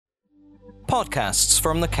Podcasts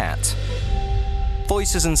from the Cat.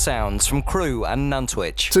 Voices and sounds from Crewe and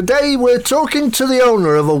Nantwich. Today we're talking to the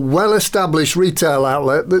owner of a well-established retail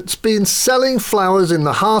outlet that's been selling flowers in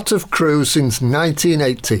the heart of Crewe since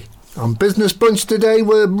 1980. On Business Brunch today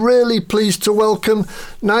we're really pleased to welcome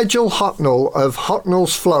Nigel Hocknull of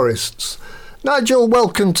Hocknull's Florists. Nigel,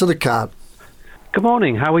 welcome to the Cat. Good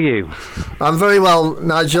morning, how are you? I'm very well,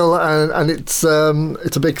 Nigel, and it's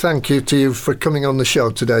a big thank you to you for coming on the show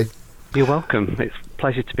today. You're welcome, it's a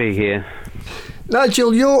pleasure to be here.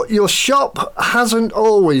 Nigel, your shop hasn't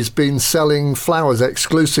always been selling flowers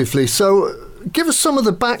exclusively, so give us some of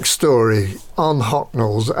the backstory on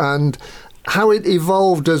Hocknull's and how it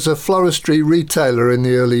evolved as a floristry retailer in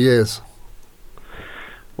the early years.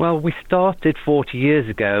 Well, we started 40 years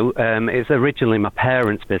ago. It's originally my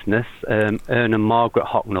parents' business, Ern and Margaret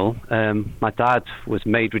Hocknull. My dad was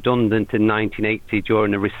made redundant in 1980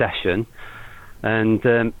 during a recession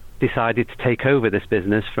and decided to take over this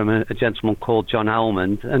business from a gentleman called John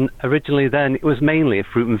Almond. And originally then it was mainly a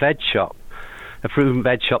fruit and veg shop. A fruit and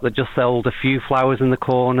veg shop that just sold a few flowers in the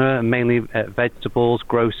corner, and mainly vegetables,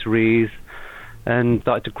 groceries, and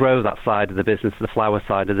started to grow that side of the business, the flower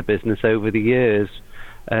side of the business over the years.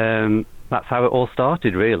 That's how it all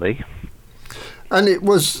started, really. And it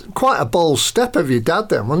was quite a bold step of your dad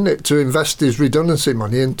then, wasn't it, to invest his redundancy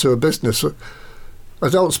money into a business? I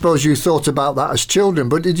don't suppose you thought about that as children,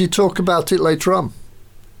 but did you talk about it later on?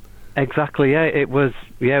 Exactly, yeah. It was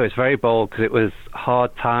very bold because it was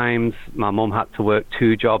hard times. My mum had to work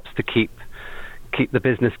 2 jobs to keep the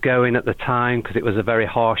business going at the time because it was a very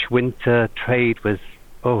harsh winter. Trade was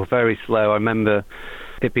very slow. I remember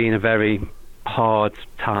it being a very hard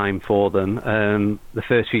time for them, the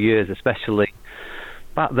first few years especially.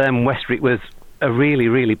 Back then Weststreet was a really,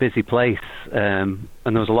 really busy place, and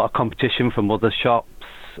there was a lot of competition from other shops,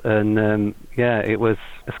 and it was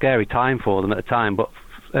a scary time for them at the time, but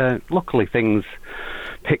luckily things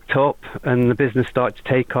picked up and the business started to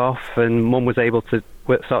take off, and Mum was able to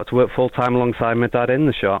start to work full-time alongside my dad in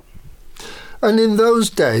the shop. And in those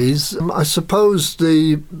days, I suppose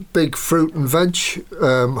the big fruit and veg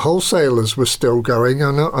wholesalers were still going.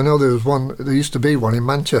 I know there used to be one in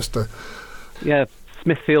Manchester. Yeah,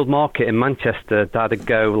 Smithfield Market in Manchester, Dad would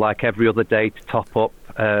go like every other day to top up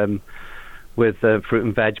with fruit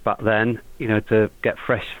and veg back then, to get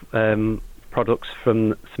fresh products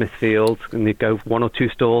from Smithfield, and he'd go 1 or 2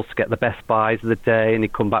 stores to get the best buys of the day, and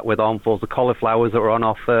he'd come back with armfuls of cauliflowers that were on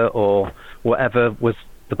offer or whatever was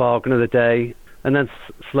the bargain of the day. And then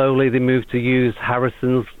slowly they moved to use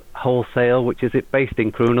Harrison's Wholesale, which is based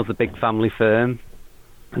in Crewe, another big family firm,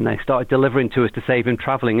 and they started delivering to us to save him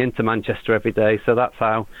travelling into Manchester every day. So that's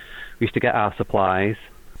how we used to get our supplies.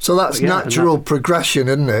 So that's natural progression,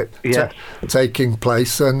 isn't it? Yes. Taking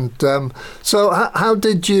place. And so how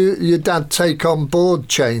did your dad take on board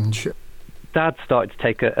change? Dad started to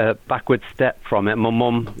take a backward step from it. My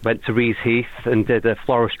mum went to Rees Heath and did a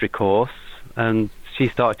floristry course, and she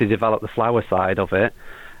started to develop the flower side of it.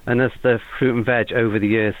 And as the fruit and veg over the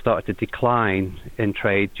years started to decline in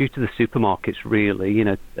trade due to the supermarkets, really,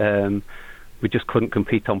 we just couldn't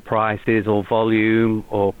compete on prices or volume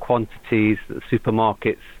or quantities that the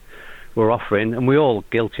supermarkets were offering, and we're all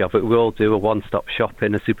guilty of it. We all do a one-stop shop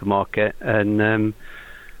in a supermarket, and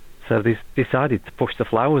so they decided to push the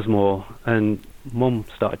flowers more, and Mum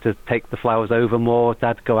started to take the flowers over more.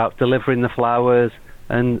 Dad go out delivering the flowers,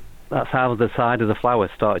 and that's how the side of the flowers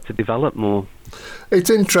started to develop more. It's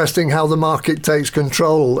interesting how the market takes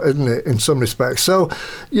control, isn't it, in some respects. So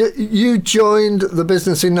you joined the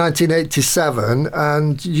business in 1987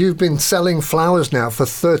 and you've been selling flowers now for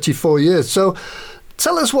 34 years. So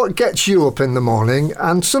tell us what gets you up in the morning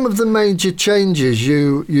and some of the major changes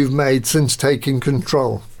you've made since taking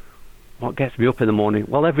control. What gets me up in the morning?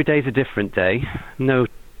 Well, every day's a different day. No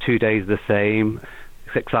 2 days are the same.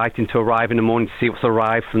 It's exciting to arrive in the morning to see what's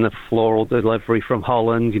arrived from the floral delivery from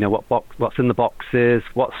Holland, what's in the boxes,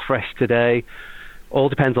 what's fresh today. All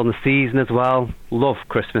depends on the season as well. Love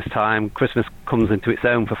Christmas time. Christmas comes into its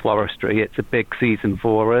own for floristry. It's a big season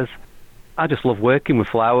for us. I just love working with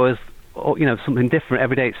flowers, something different.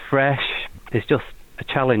 Every day it's fresh. It's just a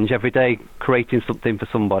challenge every day, creating something for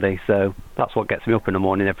somebody. So that's what gets me up in the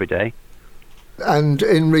morning every day. And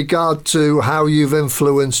in regard to how you've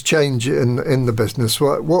influenced change in the business,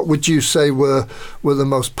 what would you say were the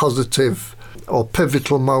most positive or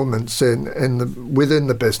pivotal moments within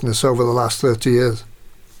the business over the last 30 years?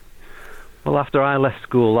 Well, after I left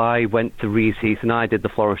school, I went to Rees Heath and I did the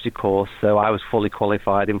floristry course, so I was fully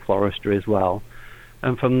qualified in floristry as well.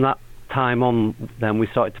 And from that time on, then we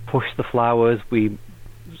started to push the flowers. We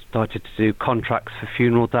started to do contracts for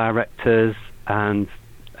funeral directors and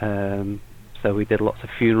so we did lots of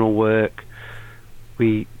funeral work.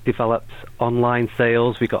 We developed online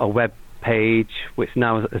sales. We got a web page, which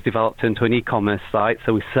now has developed into an e-commerce site,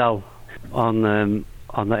 so we sell on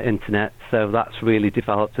the internet. So that's really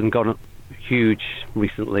developed and gone huge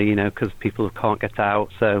recently, you know, because people can't get out.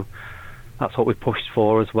 So that's what we pushed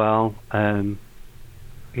for as well.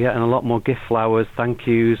 Yeah, and a lot more gift flowers, thank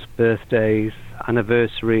yous, birthdays,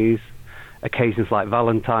 anniversaries, occasions like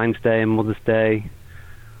Valentine's Day and Mother's Day.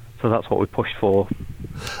 So that's what we pushed for.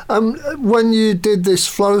 When you did this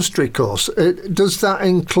floristry course, does that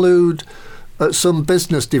include some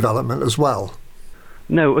business development as well?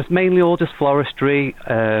 No, it was mainly all just floristry.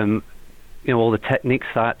 You know, all the techniques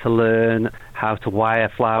I had to learn, how to wire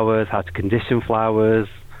flowers, how to condition flowers,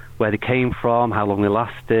 where they came from, how long they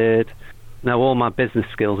lasted. Now, all my business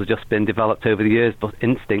skills have just been developed over the years, but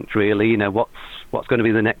instinct really, you know, what's going to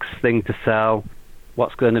be the next thing to sell,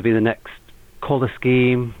 what's going to be the next colour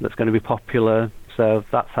scheme that's going to be popular. So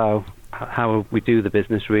that's how we do the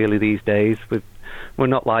business really these days. We're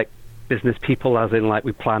not like business people, as in like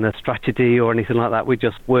we plan a strategy or anything like that. We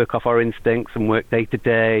just work off our instincts and work day to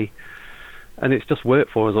day. And it's just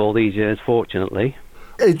worked for us all these years, fortunately.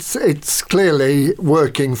 It's clearly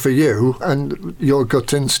working for you, and your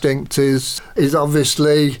gut instinct is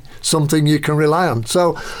obviously something you can rely on.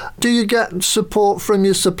 So, do you get support from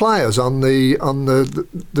your suppliers on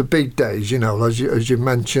the big days? You know, as you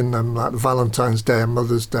mentioned them, like Valentine's Day and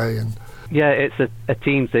Mother's Day, and yeah, it's a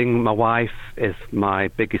team thing. My wife is my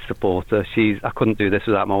biggest supporter. I couldn't do this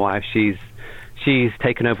without my wife. She's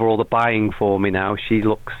taken over all the buying for me now. She's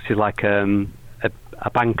like a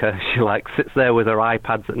banker. She like sits there with her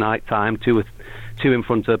iPads at night time, two in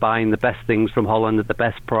front of her, buying the best things from Holland at the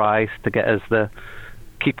best price to get us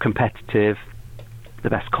keep competitive, the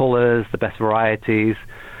best colours, the best varieties,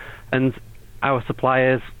 and our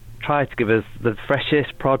suppliers try to give us the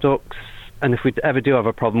freshest products. And if we ever do have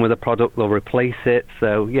a problem with a product, they'll replace it.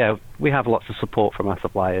 So, yeah, we have lots of support from our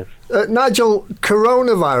suppliers. Nigel,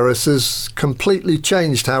 coronavirus has completely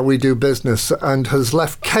changed how we do business and has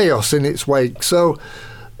left chaos in its wake. So,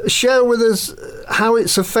 share with us how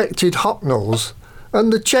it's affected Hocknells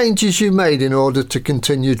and the changes you made in order to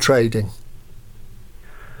continue trading.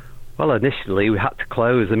 Well, initially we had to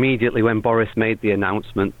close immediately when Boris made the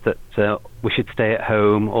announcement that we should stay at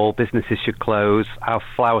home, all businesses should close. Our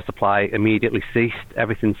flower supply immediately ceased,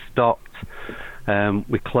 everything stopped.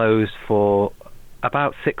 We closed for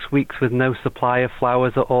about 6 weeks with no supply of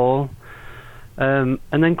flowers at all. And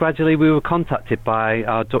then gradually we were contacted by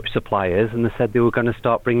our Dutch suppliers, and they said they were going to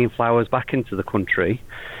start bringing flowers back into the country.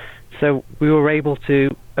 So we were able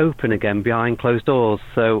to open again behind closed doors.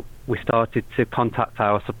 So we started to contact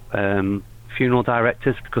our funeral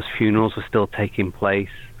directors because funerals were still taking place.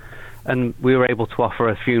 And we were able to offer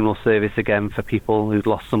a funeral service again for people who'd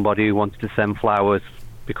lost somebody who wanted to send flowers,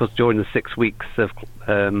 because during the 6 weeks of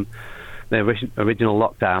the original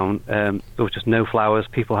lockdown, there was just no flowers.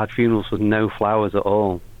 People had funerals with no flowers at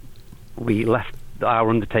all. We left our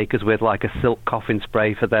undertakers with like a silk coffin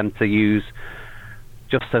spray for them to use,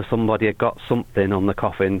 just so somebody had got something on the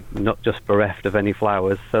coffin, not just bereft of any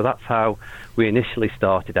flowers. So that's how we initially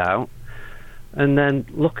started out. And then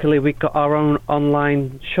luckily we got our own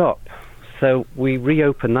online shop. So we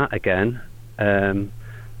reopened that again, and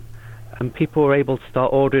people were able to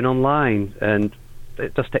start ordering online, and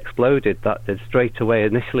it just exploded. That did straight away.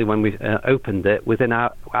 Initially when we opened it, within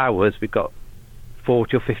hours we got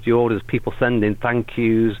 40 or 50 orders, people sending thank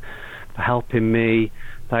yous for helping me,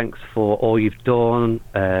 thanks for all you've done,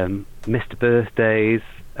 missed birthdays,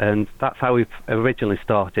 and that's how we originally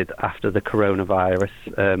started after the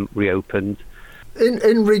coronavirus reopened.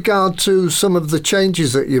 In regard to some of the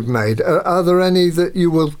changes that you've made, are there any that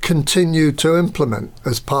you will continue to implement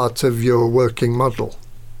as part of your working model?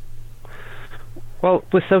 Well,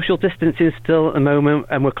 we're social distancing still at the moment,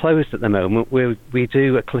 and we're closed at the moment. We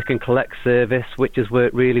do a click and collect service, which has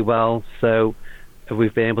worked really well. So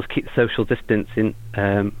we've been able to keep social distancing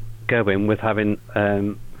going with having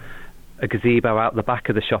a gazebo out the back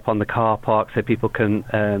of the shop on the car park, so people can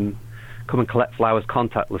come and collect flowers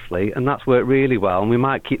contactlessly, and that's worked really well. And we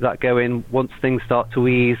might keep that going once things start to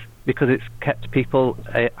ease, because it's kept people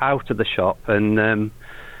out of the shop and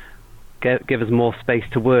give us more space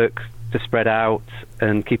to work, to spread out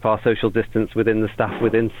and keep our social distance within the staff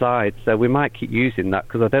within inside. So we might keep using that,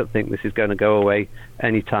 because I don't think this is going to go away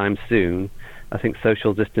anytime soon. I think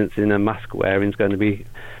social distancing and mask wearing is going to be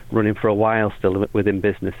running for a while still within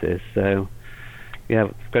businesses. So yeah,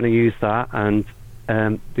 we're going to use that, and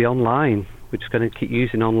the online, we're just going to keep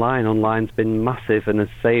using online. Online's been massive and has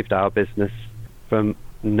saved our business from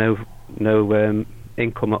no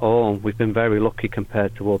income at all. We've been very lucky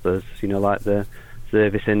compared to others, like the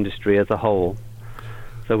service industry as a whole.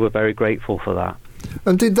 So we're very grateful for that.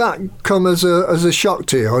 And did that come as a shock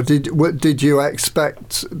to you, or did you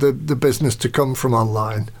expect the business to come from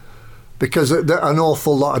online? Because an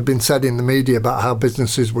awful lot had been said in the media about how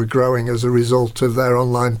businesses were growing as a result of their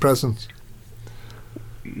online presence.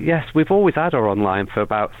 Yes, we've always had our online for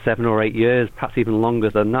about 7 or 8 years, perhaps even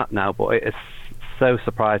longer than that now, but it is so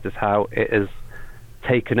surprised us how it has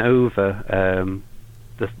taken over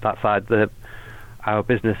that side. Our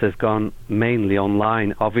business has gone mainly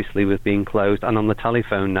online, obviously with being closed, and on the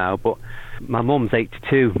telephone now. But my mum's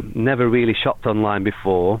 82, never really shopped online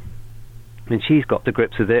before, and she's got to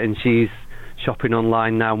grips with it, and she's shopping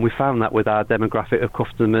online now. And we found that with our demographic of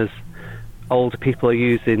customers, older people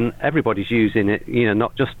are everybody's using it,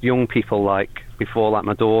 not just young people like before, like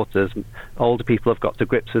my daughters. Older people have got to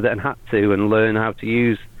grips with it and had to, and learn how to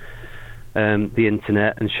use the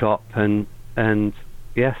internet and shop, and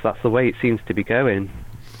yes, that's the way it seems to be going.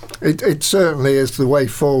 It certainly is the way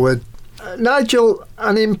forward. Nigel,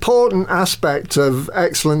 an important aspect of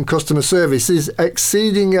excellent customer service is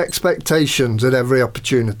exceeding expectations at every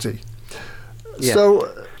opportunity. Yeah.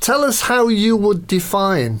 So tell us how you would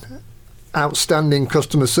define outstanding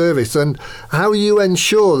customer service and how you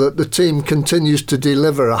ensure that the team continues to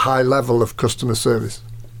deliver a high level of customer service.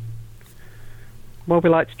 Well, we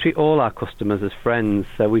like to treat all our customers as friends,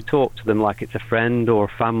 so we talk to them like it's a friend or a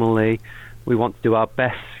family. We want to do our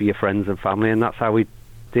best for your friends and family, and that's how we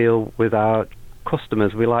deal with our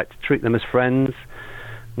customers. We like to treat them as friends.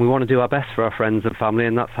 We want to do our best for our friends and family,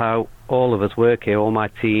 and that's how all of us work here. All my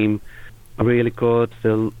team are really good.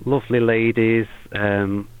 They're lovely ladies,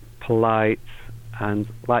 polite, and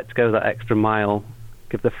like to go that extra mile,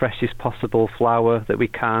 give the freshest possible flour that we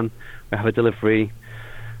can. We have a delivery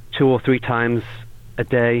 2 or 3 times a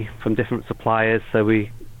day from different suppliers, so we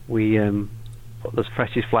put those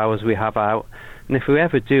freshest flowers we have out, and if we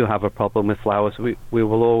ever do have a problem with flowers, we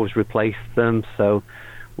will always replace them, so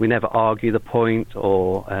we never argue the point,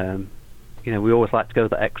 or we always like to go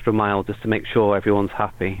the extra mile just to make sure everyone's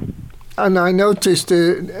happy. And I noticed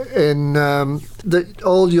in that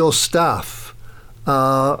all your staff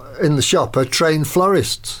in the shop are trained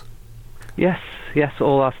florists. Yes,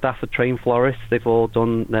 all our staff are trained florists. They've all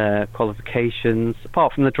done their qualifications,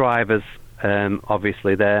 apart from the drivers.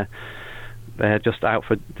 Obviously, they're just out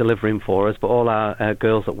for delivering for us. But all our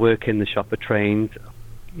girls that work in the shop are trained.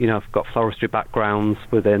 I've got floristry backgrounds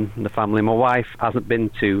within the family. My wife hasn't been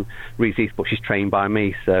to Rees East, but she's trained by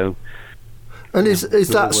me. So, and is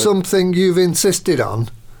that something you've insisted on?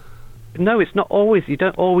 No, it's not always. You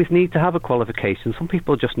don't always need to have a qualification. Some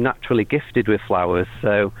people are just naturally gifted with flowers,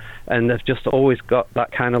 and they've just always got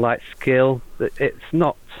that kind of skill. It's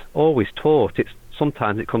not always taught.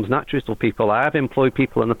 Sometimes it comes naturally to people. I have employed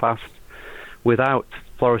people in the past without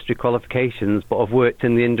floristry qualifications, but have worked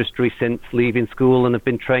in the industry since leaving school and have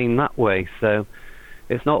been trained that way. So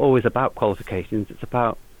it's not always about qualifications. It's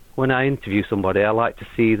about, when I interview somebody, I like to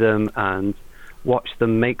see them and watch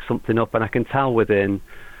them make something up, and I can tell within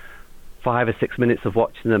 5 or 6 minutes of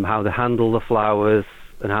watching them how they handle the flowers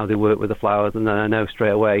and how they work with the flowers, and then I know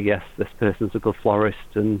straight away, yes, this person's a good florist,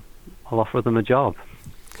 and I'll offer them a job.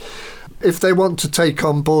 If they want to take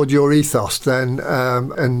on board your ethos then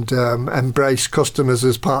and embrace customers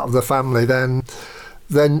as part of the family, then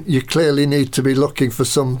you clearly need to be looking for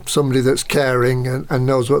somebody that's caring and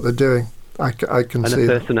knows what they're doing. I can see that. And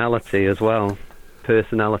a personality as well.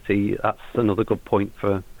 Personality, that's another good point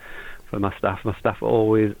for my staff. My staff are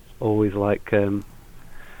always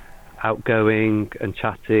outgoing and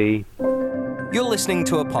chatty. You're listening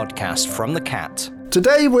to a podcast from The Cat.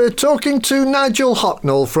 Today we're talking to Nigel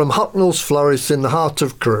Hocknall from Hocknall's Florists in the heart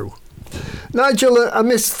of Crewe. Nigel,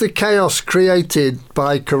 amidst the chaos created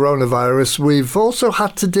by coronavirus, we've also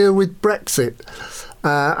had to deal with Brexit.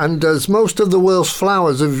 And as most of the world's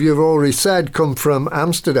flowers, as you've already said, come from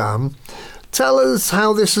Amsterdam, tell us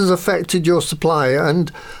how this has affected your supply and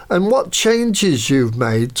what changes you've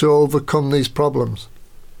made to overcome these problems.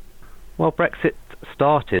 Well, Brexit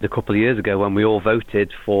started a couple of years ago when we all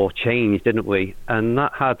voted for change, didn't we? And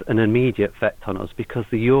that had an immediate effect on us because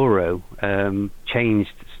the euro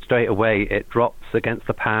changed straight away. It drops against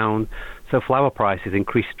the pound, so flower prices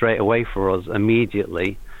increased straight away for us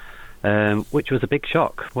immediately, which was a big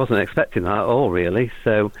shock. Wasn't expecting that at all, really.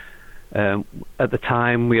 So at the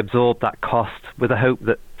time, we absorbed that cost with the hope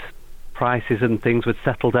that prices and things would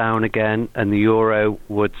settle down again and the euro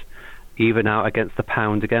would even out against the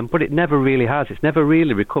pound again, but it never really has. It's never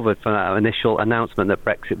really recovered from that initial announcement that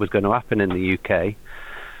Brexit was going to happen in the UK.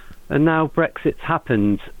 And now Brexit's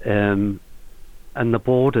happened, and the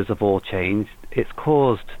borders have all changed, it's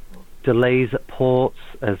caused delays at ports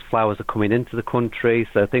as flowers are coming into the country,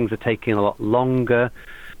 so things are taking a lot longer.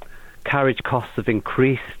 Carriage costs have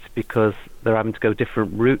increased because they're having to go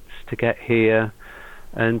different routes to get here,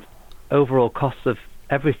 and overall costs of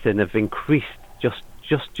everything have increased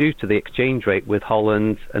just due to the exchange rate with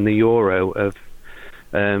Holland, and the euro have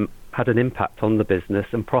had an impact on the business,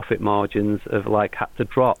 and profit margins have had to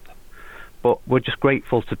drop. But we're just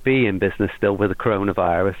grateful to be in business still with the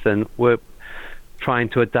coronavirus, and we're trying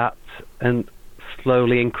to adapt and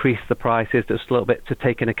slowly increase the prices just a little bit to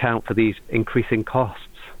take into account for these increasing costs.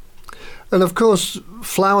 And of course,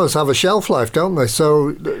 flowers have a shelf life, don't they?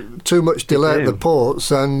 So too much delay at the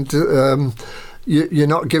ports, and you're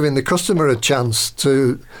not giving the customer a chance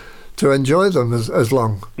to enjoy them as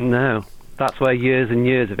long. No, that's where years and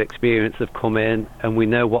years of experience have come in, and we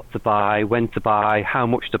know what to buy, when to buy, how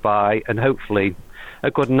much to buy, and hopefully a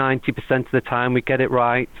good 90% of the time we get it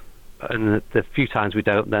right, and the few times we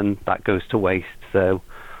don't, then that goes to waste. So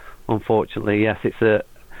unfortunately, yes, it's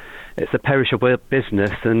a perishable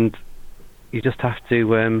business, and you just have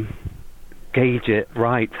to gauge it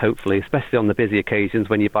right, hopefully, especially on the busy occasions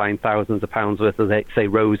when you're buying thousands of pounds worth of, say,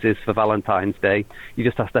 roses for Valentine's Day. You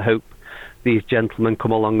just have to hope these gentlemen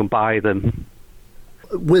come along and buy them.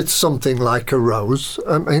 With something like a rose,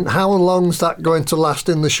 I mean, how long's that going to last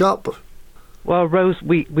in the shop? Well, rose,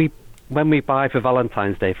 we when we buy for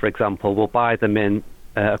Valentine's Day, for example, we'll buy them in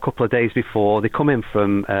a couple of days before. They come in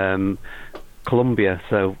from Colombia,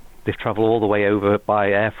 so they've travelled all the way over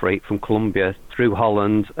by air freight from Colombia through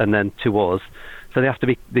Holland and then to us. So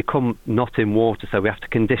they come not in water, so we have to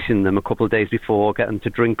condition them a couple of days before, get them to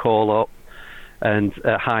drink all up and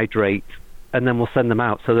hydrate, and then we'll send them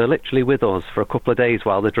out. So they're literally with us for a couple of days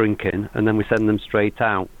while they're drinking, and then we send them straight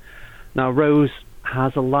out. Now, rose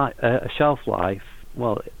has a shelf life.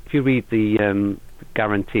 Well, if you read the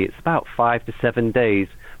guarantee, it's about 5 to 7 days,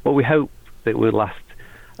 but we hope that it will last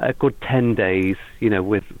a good 10 days,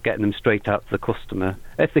 with getting them straight out to the customer,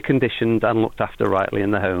 if they're conditioned and looked after rightly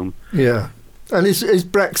in the home. Yeah. And is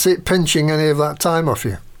Brexit pinching any of that time off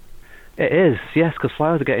you? It is, yes, because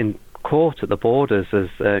flowers are getting caught at the borders as,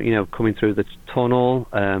 coming through the tunnel,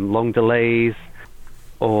 long delays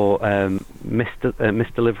or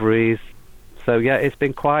missed deliveries. So, yeah, it's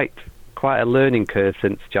been quite a learning curve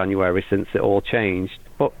since January, since it all changed.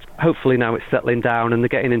 But hopefully now it's settling down and they're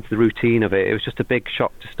getting into the routine of it. It was just a big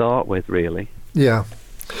shock to start with, really. Yeah.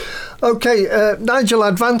 OK, Nigel,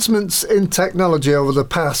 advancements in technology over the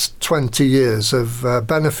past 20 years have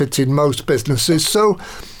benefited most businesses. So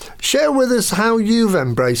share with us how you've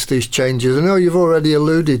embraced these changes. I know you've already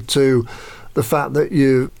alluded to the fact that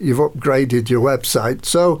you've upgraded your website.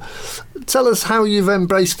 So tell us how you've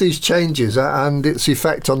embraced these changes and its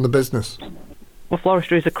effect on the business. Well,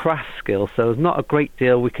 floristry is a craft skill, so there's not a great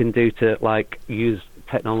deal we can do to use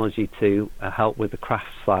technology to help with the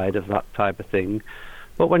craft side of that type of thing.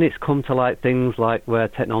 But when it's come to things like where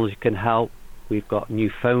technology can help, we've got new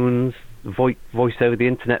phones, voice over the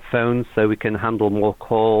internet phones, so we can handle more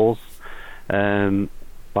calls and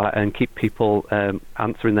keep people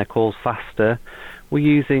answering their calls faster. We're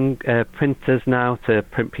using printers now to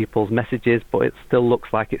print people's messages, but it still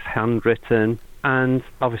looks like it's handwritten. And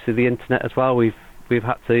obviously the internet as well, we've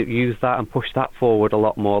had to use that and push that forward a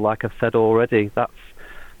lot more. Like I've said already, that's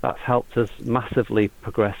helped us massively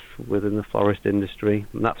progress within the florist industry,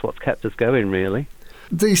 and that's what's kept us going, really.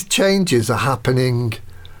 These changes are happening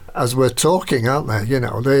as we're talking, aren't they?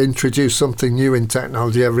 They introduce something new in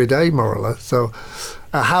technology every day, more or less. So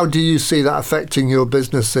how do you see that affecting your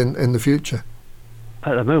business in the future?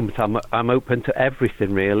 At the moment, I'm open to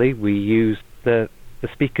everything, really. We use the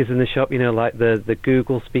speakers in the shop, like the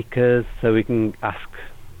Google speakers, so we can ask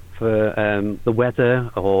for the weather,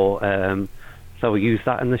 or so we use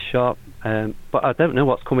that in the shop. But I don't know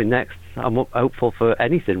what's coming next. I'm hopeful for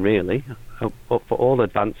anything, really. Up for all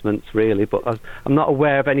advancements, really. But I'm not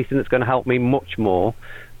aware of anything that's going to help me much more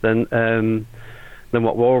than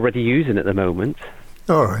what we're already using at the moment.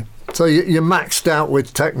 All right. So you're maxed out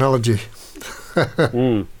with technology.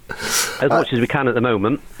 As much as we can at the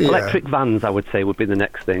moment. Yeah. Electric vans, I would say, would be the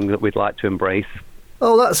next thing that we'd like to embrace.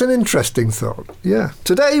 Oh, that's an interesting thought. Yeah.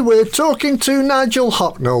 Today we're talking to Nigel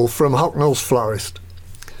Hocknull from Hocknull's Florist.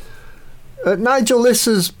 Nigel, this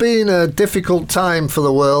has been a difficult time for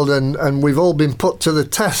the world, and we've all been put to the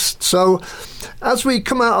test. So as we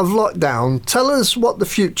come out of lockdown, tell us what the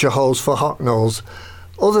future holds for Hocknull's,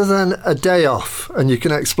 other than a day off, and you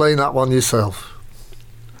can explain that one yourself.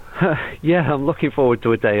 Yeah, I'm looking forward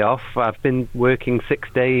to a day off. I've been working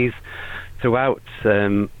 6 days throughout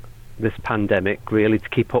this pandemic, really, to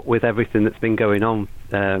keep up with everything that's been going on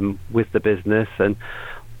with the business, and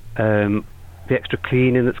the extra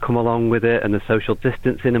cleaning that's come along with it, and the social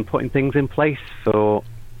distancing, and putting things in place for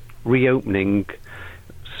reopening,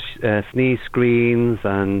 sneeze screens,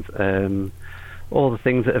 and all the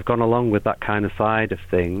things that have gone along with that kind of side of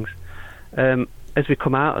things. As we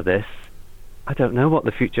come out of this, I don't know what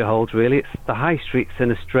the future holds, really. The high street's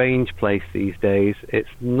in a strange place these days. It's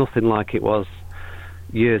nothing like it was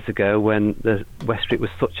years ago when the West Street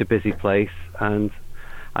was such a busy place, and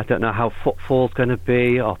I don't know how footfall's going to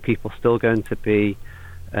be. Are people still going to be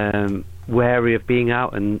wary of being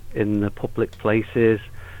out in the public places?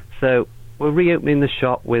 So we're reopening the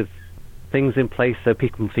shop with things in place so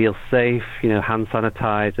people can feel safe, hand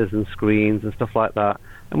sanitizers and screens and stuff like that.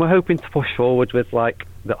 And we're hoping to push forward with like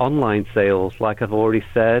the online sales, like I've already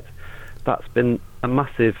said. That's been a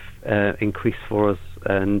massive increase for us,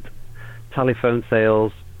 and telephone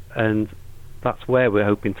sales, and that's where we're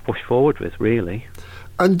hoping to push forward with, really.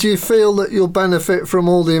 And do you feel that you'll benefit from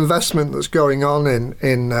all the investment that's going on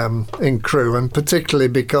in Crewe, and particularly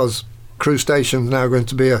because Crewe Station's now going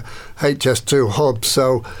to be a HS2 hub,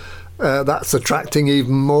 so that's attracting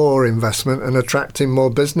even more investment and attracting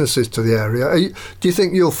more businesses to the area. Do you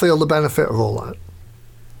think you'll feel the benefit of all that?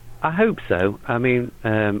 I hope so. I mean,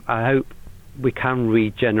 I hope we can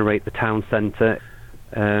regenerate the town centre.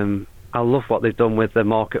 I love what they've done with the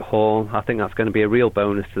Market Hall. I think that's going to be a real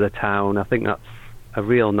bonus to the town. I think that's a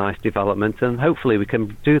real nice development, and hopefully we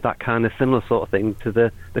can do that kind of similar sort of thing to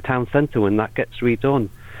the town centre when that gets redone.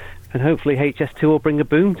 And hopefully HS2 will bring a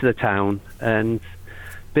boom to the town, and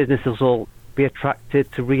businesses will be attracted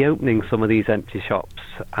to reopening some of these empty shops,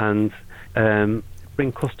 and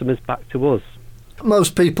bring customers back to us.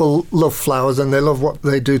 Most people love flowers and they love what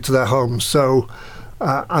they do to their homes, so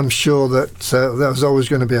I'm sure that there's always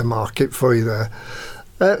going to be a market for you there.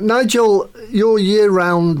 Nigel, your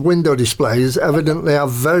year-round window displays evidently are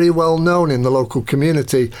very well known in the local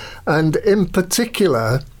community, and in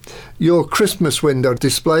particular your Christmas window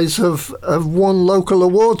displays have won local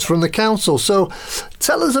awards from the council. So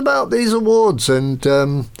tell us about these awards and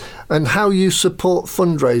how you support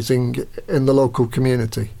fundraising in the local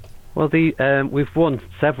community. Well, we've won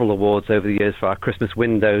several awards over the years for our Christmas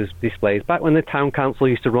windows displays. Back when the town council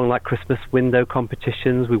used to run like Christmas window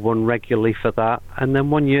competitions, we won regularly for that. And then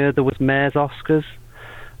one year there was Mayor's Oscars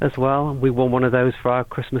as well. We won one of those for our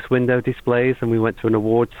Christmas window displays, and we went to an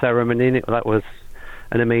award ceremony. That was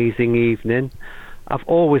an amazing evening. I've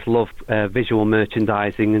always loved visual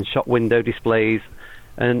merchandising and shop window displays,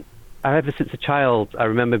 and ever since a child I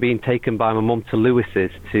remember being taken by my mum to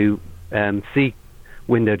Lewis's to see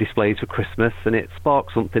window displays for Christmas, and it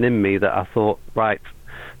sparked something in me that I thought, right,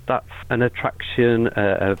 that's an attraction,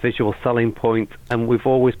 a visual selling point, and we've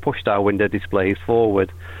always pushed our window displays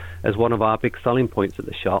forward as one of our big selling points at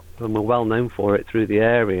the shop, and we're well known for it through the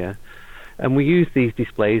area. And we use these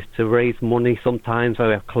displays to raise money. Sometimes we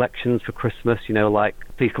have collections for Christmas, like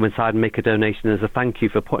please come inside and make a donation as a thank you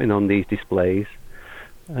for putting on these displays.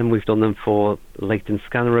 And we've done them for Leighton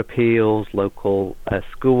Scanner appeals, local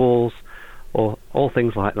schools, or all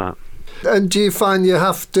things like that. And do you find you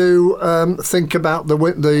have to think about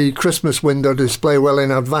the Christmas window display well in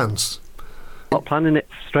advance? I'm planning it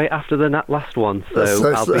straight after the last one,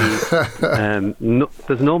 so I'll be.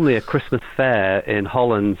 There's normally a Christmas fair in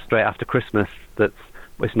Holland straight after Christmas.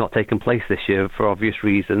 It's not taken place this year for obvious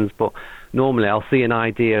reasons, but normally I'll see an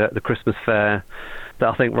idea at the Christmas fair that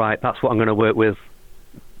I think, right, that's what I'm going to work with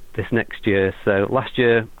this next year. So last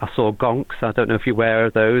year I saw gonks. I don't know if you're aware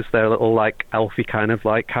of those. They're little like elfy kind of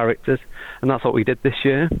like characters, and that's what we did this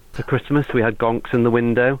year for Christmas. We had gonks in the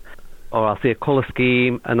window. Or I'll see a colour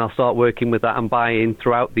scheme and I'll start working with that and buying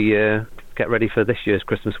throughout the year to get ready for this year's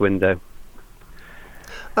Christmas window.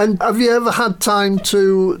 And have you ever had time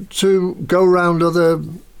to go around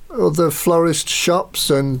other florist shops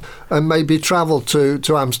and maybe travel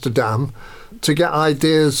to Amsterdam to get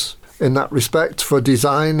ideas in that respect for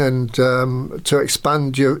design and to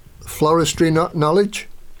expand your floristry knowledge?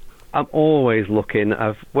 I'm always looking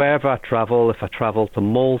of wherever I travel. If I travel to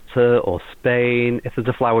Malta or Spain, if there's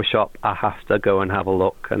a flower shop, I have to go and have a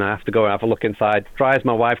look, and I have to go and have a look inside. It drives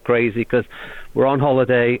my wife crazy because we're on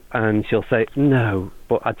holiday and she'll say no,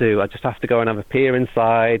 but I do. I just have to go and have a peer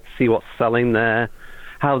inside, see what's selling there,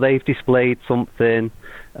 how they've displayed something,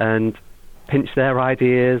 and pinch their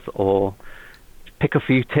ideas or pick a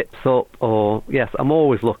few tips up. Or yes, I'm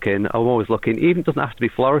always looking. Even doesn't have to be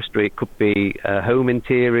floristry. It could be home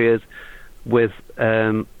interiors with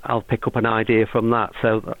I'll pick up an idea from that.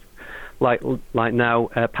 So like now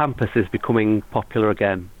pampas is becoming popular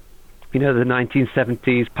again. The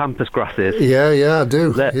 1970s pampas grasses. Yeah, I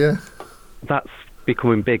do. that's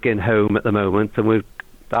becoming big in home at the moment, and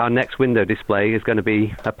our next window display is going to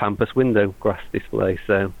be a Pampas window grass display.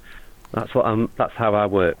 So that's how I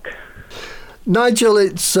work. Nigel,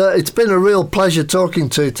 it's been a real pleasure talking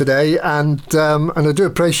to you today, and I do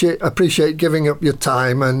appreciate giving up your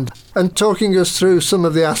time and talking us through some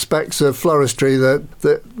of the aspects of floristry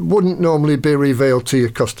that wouldn't normally be revealed to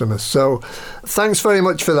your customers. So thanks very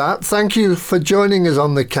much for that. Thank you for joining us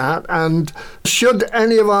on The Cat, and should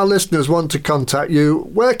any of our listeners want to contact you,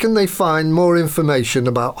 where can they find more information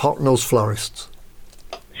about Hocknall's Florists?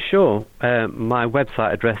 Sure. My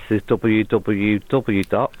website address is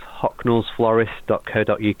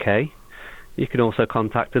www.hocknallsflorist.co.uk. You can also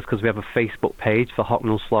contact us because we have a Facebook page for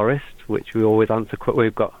Hocknall's Florist, which we always answer.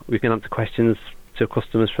 We can answer questions to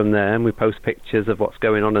customers from there, and we post pictures of what's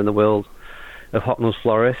going on in the world of Hocknall's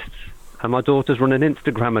Florists. And my daughters run an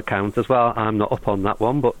Instagram account as well. I'm not up on that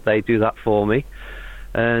one, but they do that for me.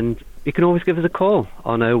 And you can always give us a call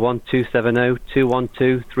on 01270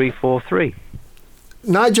 212 343.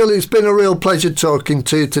 Nigel, it's been a real pleasure talking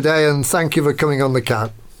to you today, and thank you for coming on The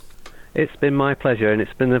Cat. It's been my pleasure, and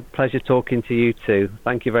it's been a pleasure talking to you too.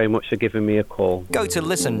 Thank you very much for giving me a call. Go to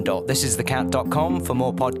listen.thisisthecat.com for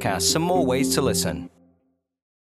more podcasts and more ways to listen.